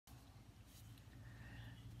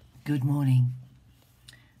Good morning.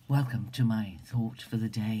 Welcome to my thought for the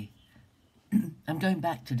day. I'm going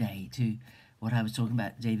back today to what I was talking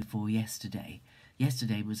about the day before yesterday.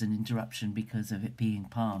 Yesterday was an interruption because of it being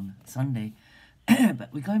Palm Sunday, but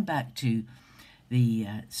we're going back to the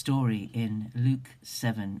story in Luke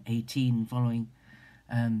 7:18, following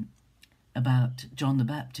about John the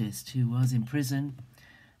Baptist, who was in prison,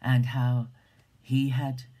 and how he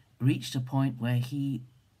had reached a point where he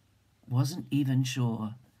wasn't even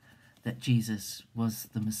sure that Jesus was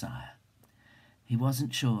the Messiah. He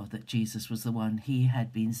wasn't sure that Jesus was the one he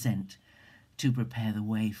had been sent to prepare the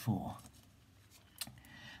way for.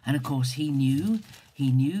 And of course he knew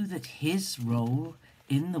that his role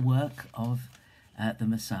in the work of the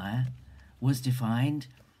Messiah was defined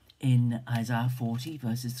in Isaiah 40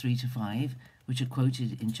 verses 3 to 5, which are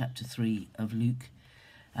quoted in chapter 3 of Luke,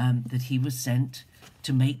 that he was sent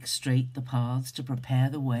to make straight the paths, to prepare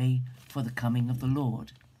the way for the coming of the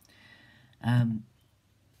Lord.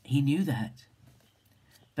 He knew that,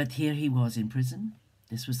 but here he was in prison.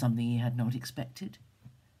 This was something he had not expected.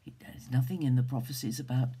 There's nothing in the prophecies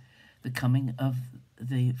about the coming of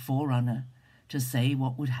the forerunner to say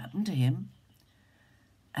what would happen to him.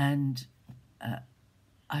 And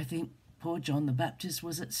I think poor John the Baptist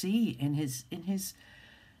was at sea in his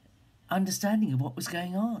understanding of what was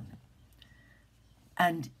going on.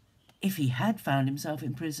 And if he had found himself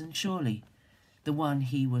in prison, surely the one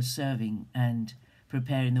he was serving and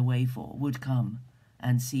preparing the way for would come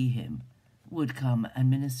and see him, would come and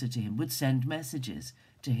minister to him, would send messages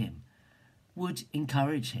to him, would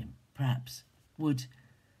encourage him, perhaps, would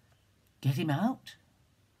get him out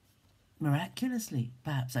miraculously,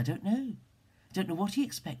 perhaps. I don't know. I don't know what he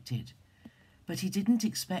expected, but he didn't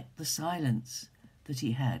expect the silence that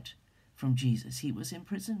he had from Jesus. He was in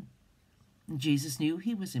prison, and Jesus knew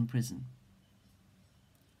he was in prison.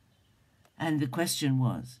 And the question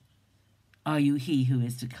was, are you he who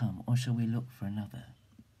is to come, or shall we look for another?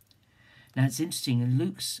 Now it's interesting, in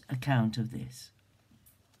Luke's account of this,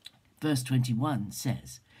 verse 21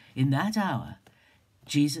 says, in that hour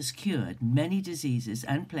Jesus cured many diseases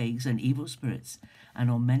and plagues and evil spirits, and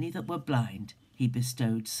on many that were blind he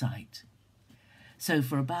bestowed sight. So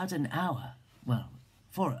for about an hour,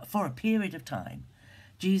 for a period of time,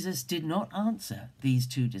 Jesus did not answer these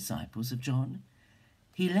two disciples of John.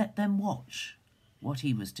 He let them watch what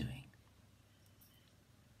he was doing.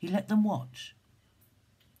 He let them watch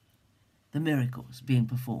the miracles being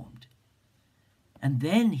performed. And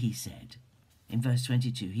then he said, in verse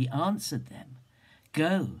 22, he answered them,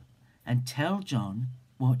 "Go and tell John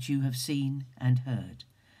what you have seen and heard.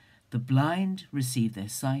 The blind receive their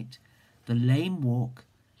sight, the lame walk,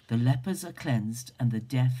 the lepers are cleansed, and the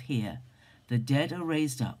deaf hear. The dead are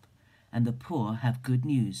raised up, and the poor have good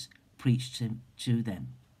news preached to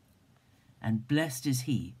them. And blessed is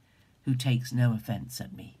he who takes no offense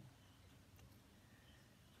at me."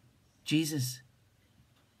 Jesus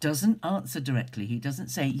doesn't answer directly. He doesn't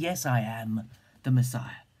say, "Yes, I am the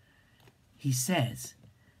Messiah." He says,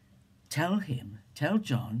 tell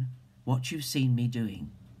John what you've seen me doing.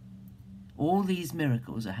 All these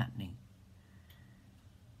miracles are happening.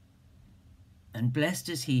 And blessed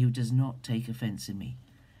is he who does not take offense in me.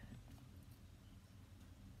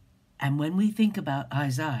 And when we think about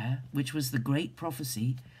Isaiah, which was the great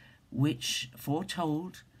prophecy which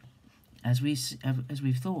foretold, as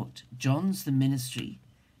we've thought, John's the ministry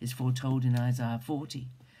is foretold in Isaiah 40.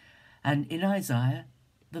 And in Isaiah,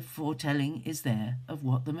 the foretelling is there of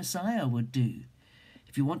what the Messiah would do.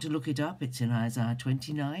 If you want to look it up, it's in Isaiah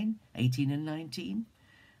 29, 18 and 19,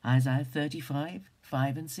 Isaiah 35,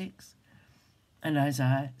 5 and 6, and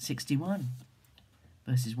Isaiah 61,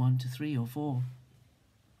 verses 1 to 3 or 4.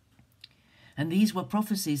 And these were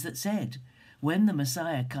prophecies that said, when the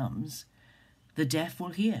Messiah comes, the deaf will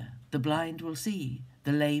hear, the blind will see,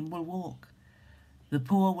 the lame will walk, the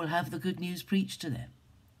poor will have the good news preached to them.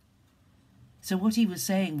 So what he was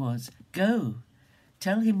saying was, go,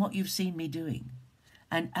 tell him what you've seen me doing.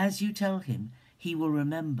 And as you tell him, he will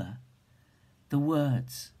remember the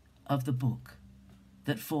words of the book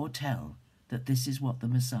that foretell that this is what the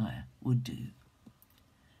Messiah would do.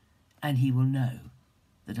 And he will know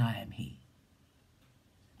that I am he.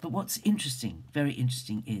 But what's interesting, very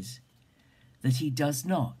interesting, is that he does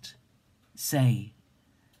not say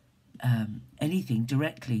anything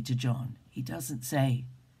directly to John. He doesn't say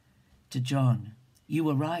to John, "You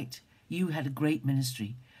were right. You had a great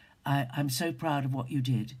ministry. I'm so proud of what you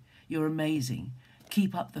did. You're amazing.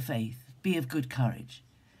 Keep up the faith. Be of good courage.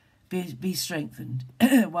 Be strengthened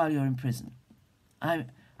while you're in prison.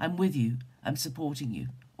 I'm with you. I'm supporting you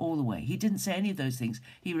all the way." He didn't say any of those things.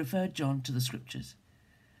 He referred John to the scriptures.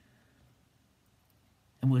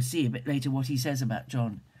 And we'll see a bit later what he says about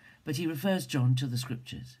John. But he refers John to the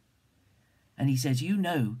scriptures. And he says, you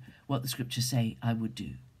know what the scriptures say I would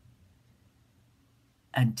do.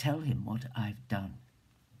 And tell him what I've done.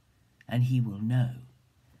 And he will know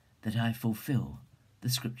that I fulfill the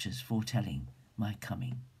scriptures foretelling my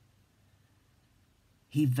coming.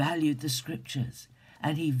 He valued the scriptures,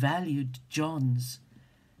 and he valued John's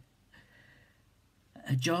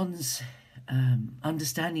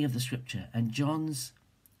understanding of the scripture and John's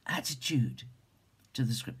attitude to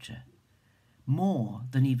the scripture more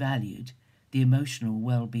than he valued the emotional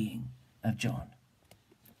well-being of John.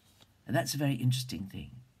 And that's a very interesting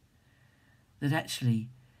thing. That actually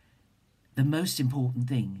the most important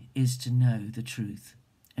thing is to know the truth.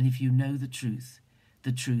 And if you know the truth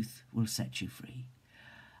will set you free.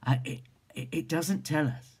 It doesn't tell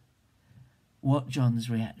us what John's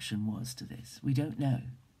reaction was to this. We don't know.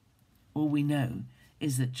 All we know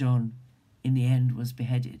is that John, in the end, was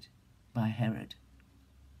beheaded by Herod.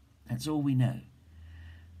 That's all we know.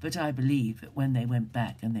 But I believe that when they went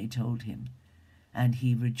back and they told him, and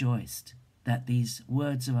he rejoiced that these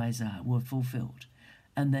words of Isaiah were fulfilled,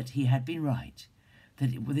 and that he had been right,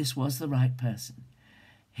 that this was the right person,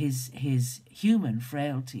 his human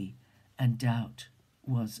frailty and doubt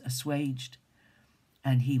was assuaged,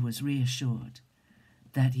 and he was reassured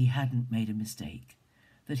that he hadn't made a mistake,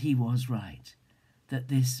 that he was right,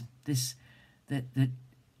 that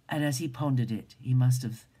and as he pondered it, he must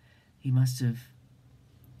have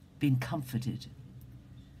been comforted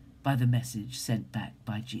by the message sent back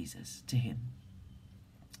by Jesus to him.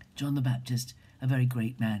 John the Baptist, a very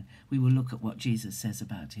great man. We will look at what Jesus says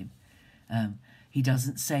about him. He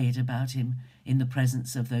doesn't say it about him in the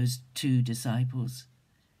presence of those two disciples.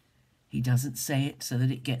 He doesn't say it so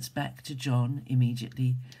that it gets back to John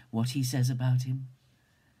immediately, what he says about him.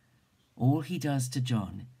 All he does to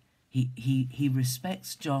John, he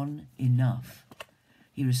respects John enough.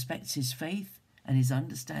 He respects his faith and his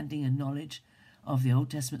understanding and knowledge of the Old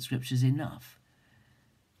Testament scriptures enough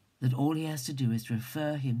that all he has to do is to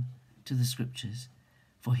refer him to the scriptures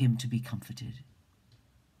for him to be comforted.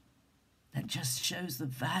 That just shows the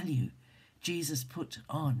value Jesus put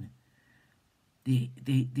on the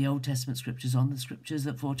Old Testament scriptures, on the scriptures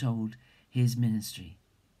that foretold his ministry.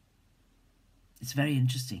 It's a very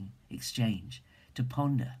interesting exchange to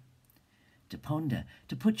ponder, to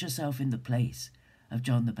put yourself in the place of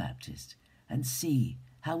John the Baptist and see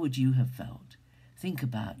how would you have felt. Think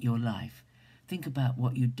about your life. Think about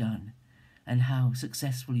what you'd done and how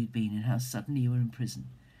successful you'd been and how suddenly you were in prison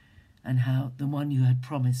and how the one you had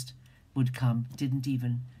promised would come didn't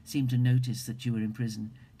even seem to notice that you were in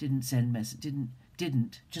prison, didn't send message,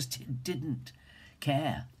 didn't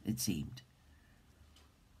care, it seemed.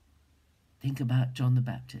 Think about John the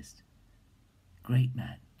Baptist. Great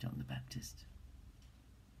man, John the Baptist.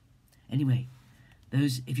 Anyway,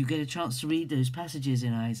 if you get a chance to read those passages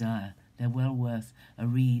in Isaiah, they're well worth a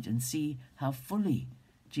read and see how fully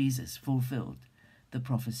Jesus fulfilled the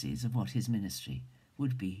prophecies of what his ministry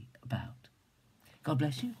would be about. God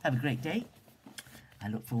bless you. Have a great day. I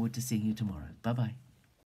look forward to seeing you tomorrow. Bye-bye.